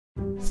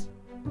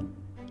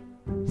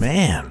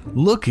Man,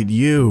 look at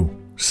you,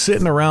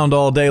 sitting around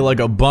all day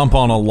like a bump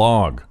on a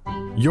log.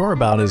 You're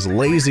about as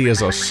lazy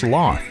as a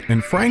sloth,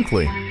 and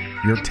frankly,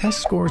 your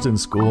test scores in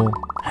school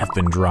have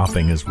been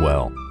dropping as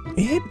well.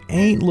 It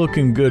ain't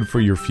looking good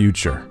for your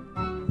future.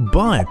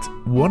 But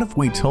what if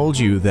we told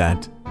you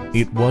that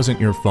it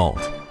wasn't your fault?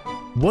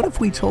 What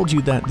if we told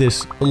you that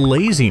this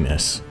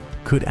laziness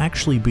could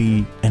actually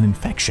be an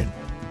infection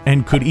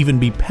and could even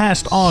be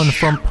passed on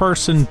from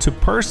person to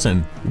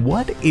person?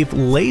 What if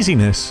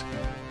laziness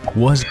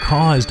was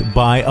caused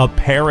by a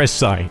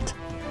parasite?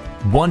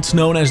 Once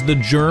known as the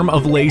germ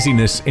of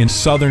laziness in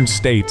southern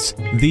states,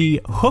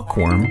 the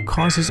hookworm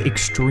causes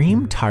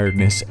extreme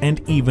tiredness and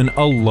even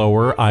a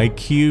lower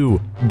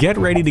IQ. Get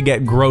ready to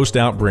get grossed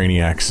out,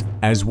 Brainiacs,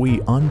 as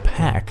we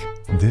unpack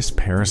this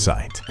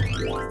parasite.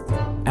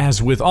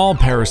 As with all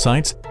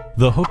parasites,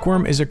 the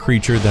hookworm is a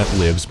creature that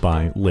lives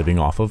by living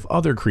off of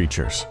other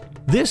creatures.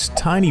 This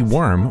tiny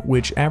worm,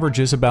 which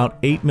averages about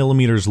 8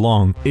 millimeters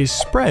long, is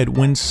spread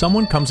when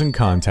someone comes in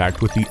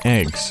contact with the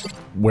eggs.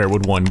 Where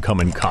would one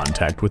come in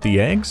contact with the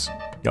eggs?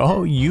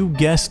 Oh, you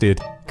guessed it,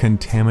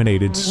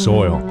 contaminated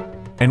soil.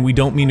 And we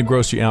don't mean to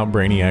gross you out,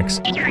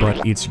 Brainiacs,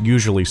 but it's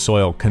usually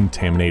soil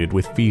contaminated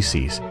with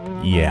feces.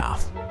 Yeah,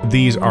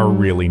 these are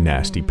really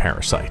nasty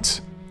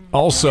parasites.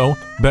 Also,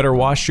 better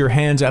wash your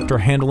hands after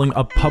handling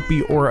a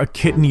puppy or a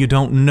kitten you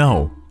don't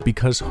know,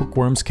 because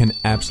hookworms can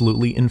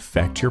absolutely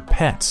infect your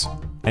pets.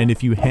 And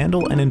if you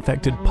handle an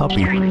infected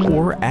puppy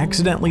or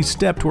accidentally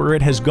stepped where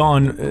it has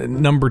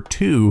gone number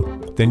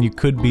 2, then you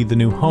could be the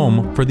new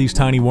home for these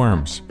tiny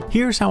worms.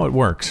 Here's how it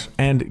works,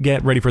 and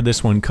get ready for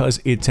this one cause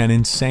it's an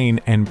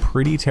insane and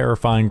pretty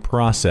terrifying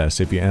process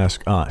if you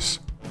ask us.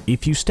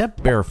 If you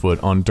step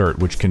barefoot on dirt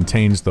which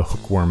contains the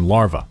hookworm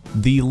larva,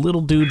 the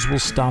little dudes will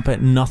stop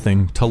at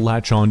nothing to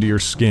latch onto your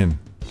skin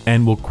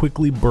and will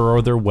quickly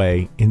burrow their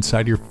way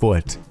inside your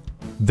foot.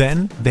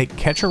 Then they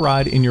catch a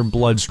ride in your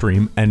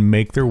bloodstream and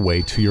make their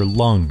way to your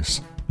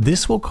lungs.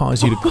 This will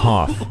cause you to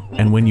cough,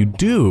 and when you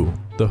do,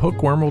 the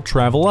hookworm will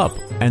travel up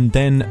and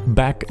then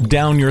back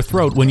down your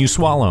throat when you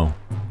swallow.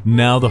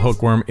 Now the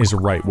hookworm is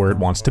right where it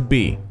wants to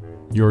be,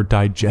 your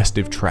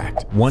digestive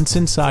tract. Once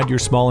inside your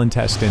small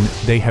intestine,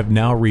 they have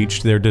now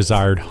reached their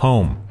desired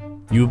home.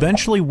 You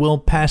eventually will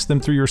pass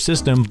them through your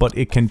system, but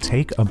it can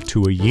take up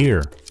to a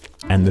year,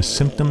 and the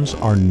symptoms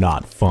are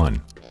not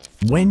fun.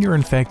 When you're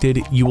infected,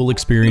 you will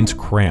experience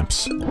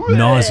cramps,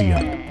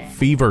 nausea,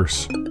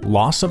 fevers,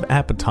 loss of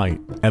appetite,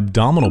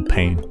 abdominal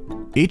pain,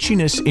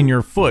 itchiness in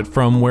your foot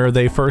from where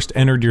they first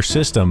entered your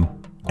system,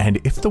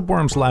 and if the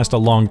worms last a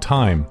long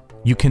time,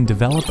 you can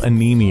develop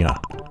anemia,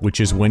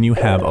 which is when you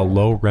have a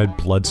low red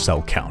blood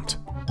cell count.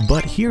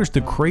 But here's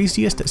the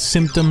craziest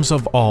symptoms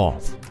of all.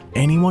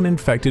 Anyone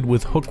infected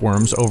with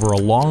hookworms over a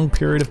long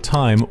period of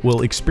time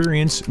will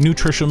experience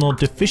nutritional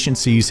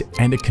deficiencies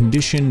and a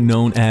condition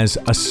known as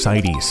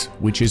ascites,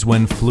 which is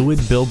when fluid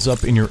builds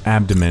up in your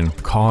abdomen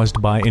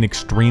caused by an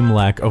extreme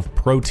lack of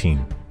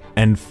protein.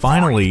 And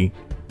finally,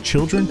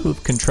 children who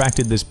have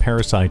contracted this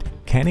parasite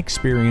can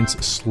experience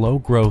slow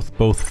growth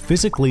both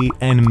physically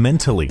and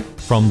mentally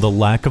from the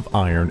lack of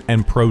iron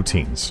and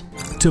proteins.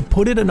 To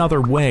put it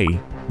another way,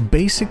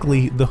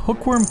 basically, the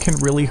hookworm can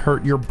really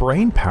hurt your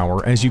brain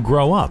power as you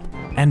grow up,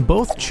 and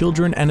both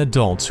children and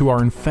adults who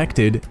are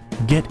infected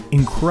get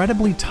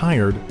incredibly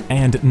tired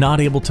and not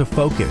able to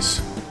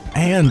focus.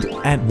 And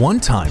at one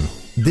time,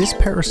 this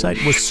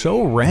parasite was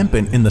so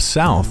rampant in the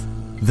South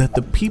that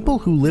the people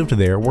who lived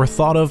there were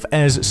thought of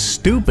as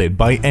stupid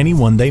by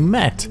anyone they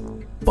met.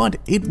 But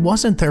it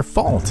wasn't their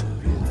fault.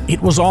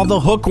 It was all the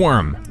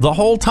hookworm, the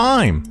whole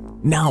time.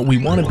 Now, we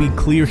want to be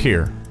clear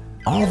here.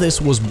 All this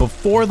was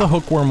before the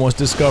hookworm was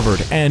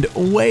discovered and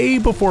way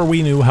before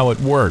we knew how it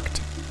worked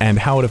and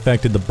how it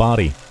affected the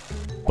body.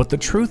 But the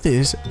truth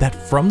is that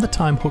from the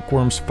time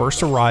hookworms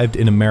first arrived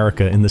in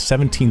America in the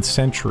 17th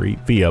century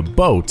via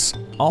boats,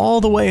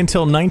 all the way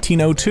until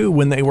 1902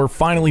 when they were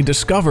finally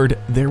discovered,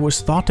 there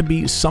was thought to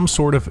be some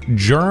sort of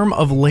germ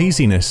of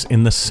laziness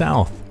in the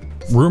South.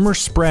 Rumors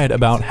spread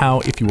about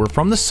how if you were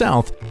from the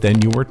South,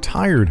 then you were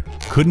tired,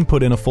 couldn't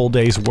put in a full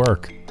day's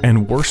work,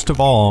 and worst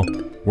of all,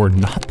 were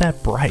not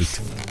that bright.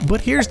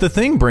 But here's the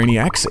thing,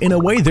 Brainiacs, in a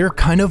way there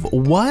kind of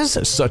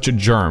was such a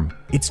germ.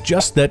 It's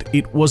just that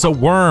it was a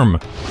worm,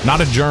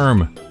 not a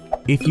germ.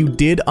 If you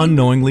did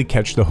unknowingly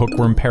catch the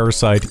hookworm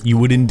parasite, you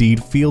would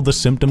indeed feel the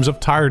symptoms of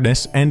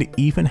tiredness and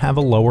even have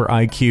a lower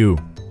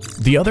IQ.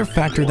 The other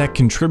factor that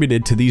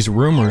contributed to these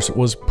rumors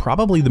was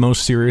probably the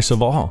most serious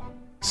of all.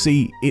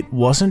 See, it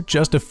wasn't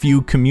just a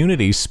few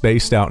communities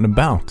spaced out and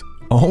about.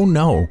 Oh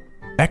no.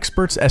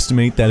 Experts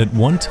estimate that at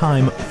one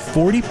time,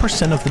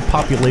 40% of the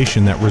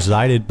population that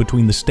resided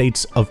between the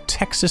states of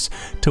Texas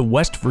to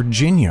West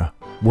Virginia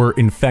were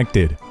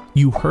infected.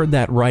 You heard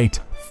that right,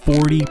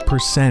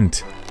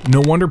 40%.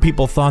 No wonder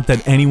people thought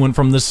that anyone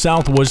from the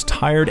South was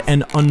tired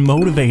and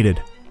unmotivated.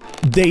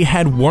 They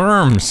had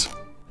worms.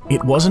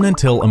 It wasn't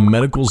until a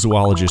medical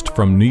zoologist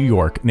from New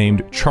York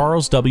named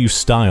Charles W.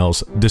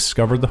 Stiles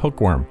discovered the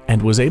hookworm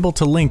and was able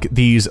to link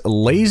these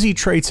lazy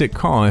traits it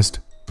caused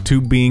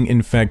to being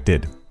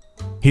infected.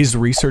 His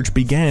research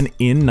began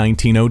in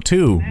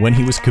 1902 when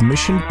he was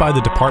commissioned by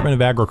the Department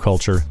of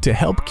Agriculture to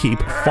help keep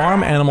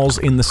farm animals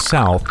in the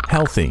South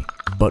healthy.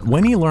 But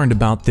when he learned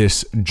about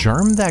this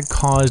germ that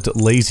caused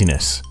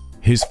laziness,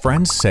 his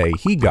friends say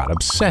he got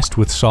obsessed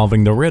with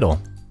solving the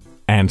riddle.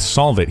 And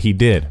solve it he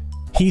did.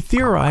 He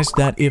theorized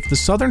that if the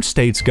southern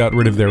states got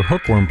rid of their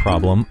hookworm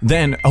problem,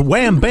 then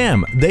wham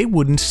bam, they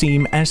wouldn't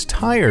seem as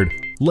tired,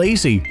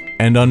 lazy,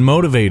 and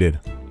unmotivated.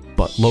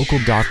 But local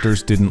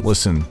doctors didn't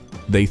listen.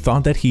 They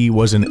thought that he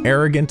was an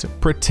arrogant,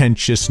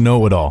 pretentious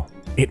know-it-all.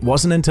 It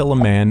wasn't until a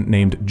man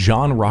named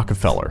John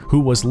Rockefeller, who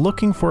was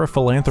looking for a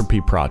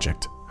philanthropy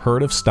project,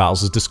 heard of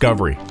Stiles'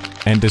 discovery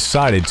and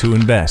decided to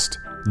invest.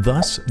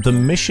 Thus, the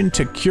mission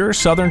to cure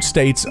southern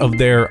states of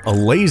their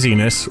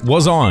laziness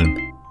was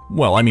on.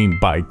 Well, I mean,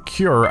 by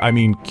cure, I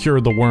mean cure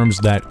the worms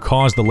that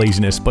cause the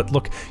laziness, but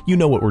look, you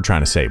know what we're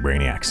trying to say,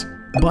 Brainiacs.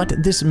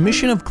 But this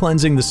mission of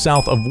cleansing the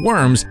South of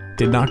worms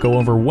did not go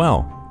over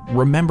well.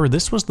 Remember,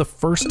 this was the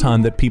first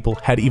time that people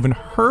had even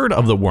heard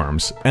of the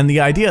worms, and the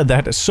idea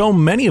that so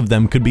many of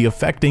them could be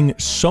affecting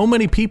so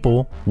many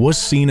people was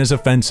seen as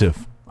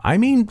offensive. I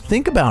mean,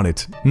 think about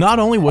it. Not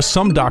only was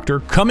some doctor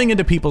coming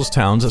into people's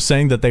towns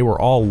saying that they were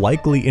all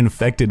likely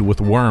infected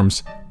with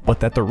worms, but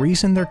that the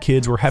reason their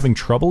kids were having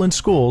trouble in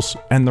schools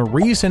and the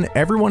reason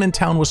everyone in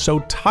town was so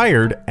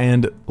tired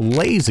and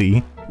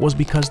lazy was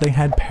because they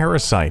had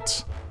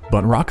parasites.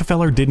 But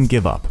Rockefeller didn't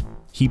give up.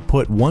 He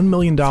put $1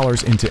 million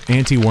into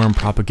anti-worm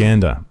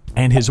propaganda,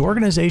 and his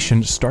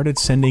organization started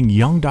sending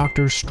young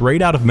doctors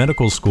straight out of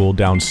medical school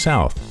down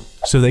south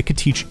so they could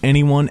teach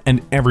anyone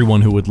and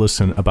everyone who would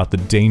listen about the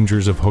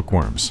dangers of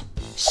hookworms.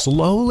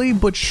 Slowly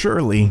but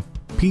surely,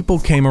 people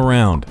came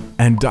around,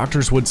 and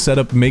doctors would set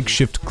up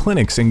makeshift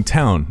clinics in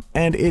town,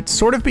 and it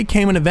sort of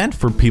became an event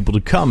for people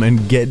to come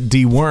and get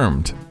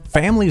dewormed.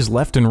 Families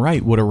left and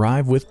right would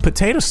arrive with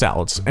potato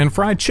salads and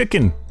fried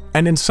chicken.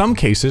 And in some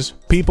cases,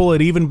 people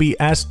would even be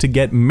asked to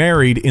get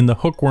married in the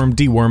hookworm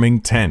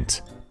deworming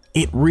tent.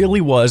 It really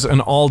was an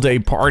all-day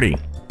party.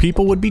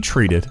 People would be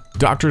treated,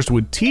 doctors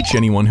would teach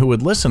anyone who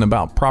would listen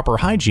about proper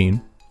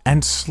hygiene,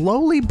 and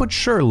slowly but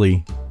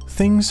surely,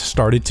 things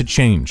started to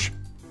change.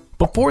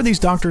 Before these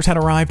doctors had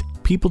arrived,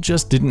 people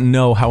just didn't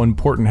know how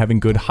important having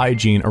good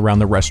hygiene around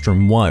the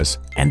restroom was,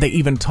 and they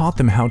even taught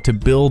them how to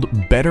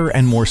build better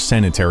and more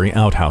sanitary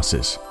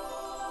outhouses.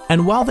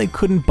 And while they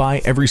couldn't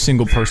buy every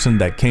single person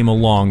that came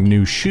along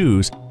new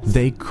shoes,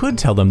 they could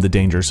tell them the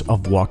dangers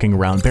of walking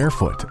around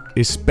barefoot,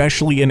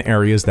 especially in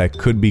areas that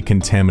could be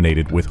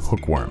contaminated with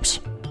hookworms.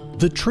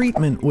 The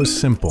treatment was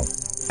simple: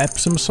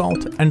 Epsom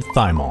salt and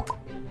thymol.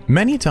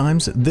 Many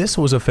times, this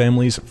was a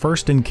family's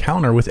first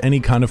encounter with any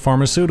kind of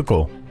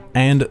pharmaceutical.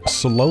 And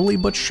slowly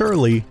but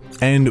surely,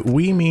 and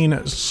we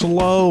mean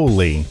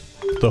slowly,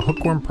 the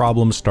hookworm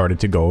problem started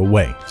to go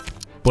away.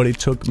 But it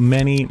took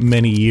many,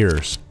 many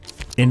years.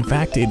 In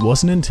fact, it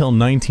wasn't until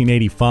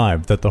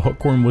 1985 that the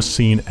hookworm was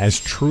seen as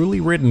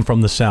truly ridden from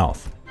the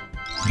South.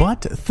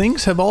 But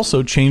things have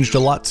also changed a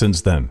lot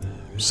since then.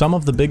 Some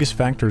of the biggest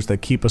factors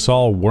that keep us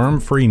all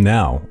worm-free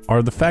now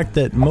are the fact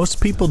that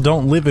most people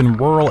don't live in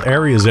rural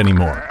areas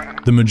anymore.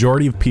 The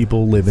majority of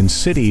people live in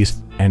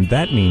cities, and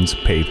that means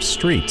paved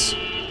streets.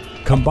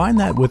 Combine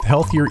that with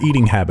healthier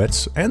eating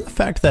habits and the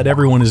fact that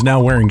everyone is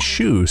now wearing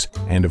shoes,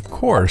 and of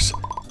course,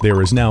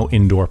 there is now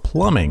indoor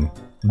plumbing.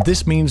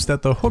 This means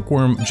that the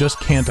hookworm just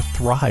can't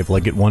thrive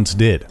like it once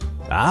did.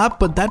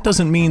 But that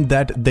doesn't mean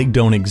that they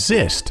don't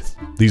exist.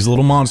 These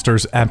little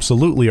monsters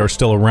absolutely are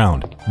still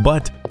around,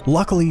 but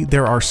luckily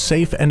there are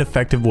safe and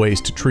effective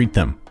ways to treat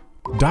them.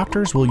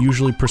 Doctors will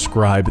usually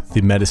prescribe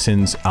the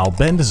medicines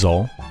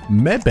albendazole,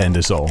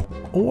 mebendazole,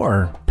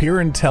 or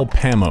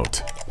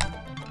pyrantelpamote.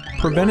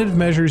 Preventative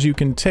measures you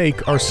can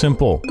take are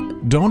simple.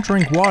 Don't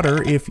drink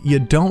water if you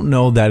don't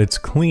know that it's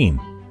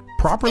clean.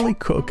 Properly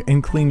cook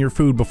and clean your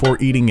food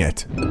before eating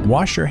it.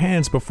 Wash your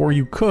hands before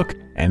you cook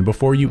and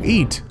before you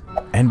eat.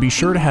 And be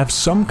sure to have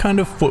some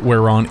kind of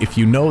footwear on if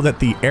you know that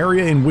the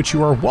area in which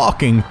you are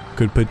walking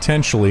could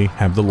potentially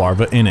have the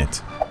larva in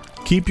it.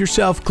 Keep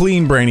yourself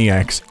clean,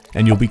 Brainiacs,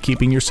 and you'll be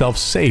keeping yourself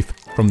safe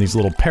from these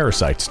little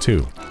parasites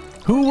too.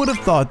 Who would have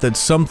thought that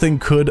something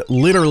could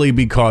literally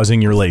be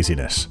causing your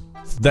laziness?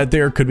 That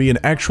there could be an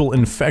actual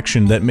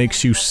infection that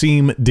makes you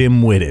seem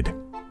dim-witted?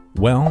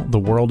 Well, the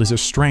world is a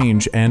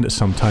strange and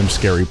sometimes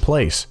scary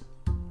place.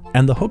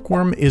 And the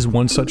hookworm is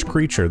one such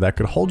creature that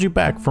could hold you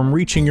back from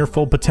reaching your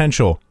full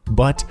potential,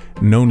 but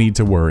no need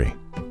to worry.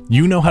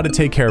 You know how to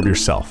take care of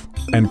yourself,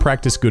 and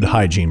practice good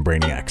hygiene,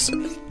 Brainiacs.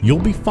 You'll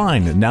be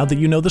fine now that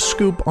you know the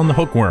scoop on the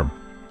hookworm.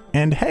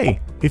 And hey,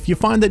 if you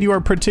find that you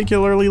are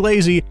particularly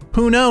lazy,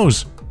 who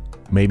knows?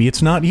 Maybe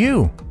it's not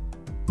you.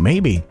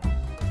 Maybe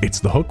it's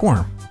the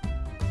hookworm.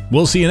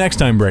 We'll see you next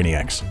time,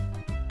 Brainiacs.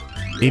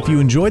 If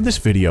you enjoyed this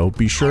video,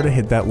 be sure to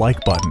hit that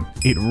like button.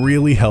 It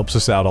really helps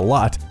us out a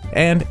lot,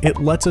 and it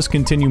lets us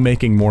continue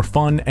making more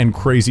fun and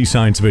crazy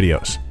science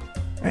videos.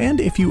 And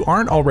if you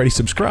aren't already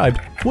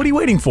subscribed, what are you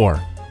waiting for?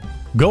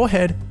 Go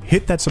ahead,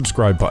 hit that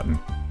subscribe button.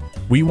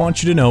 We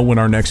want you to know when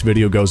our next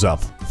video goes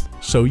up,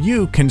 so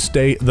you can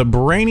stay the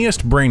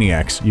brainiest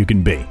Brainiacs you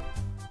can be.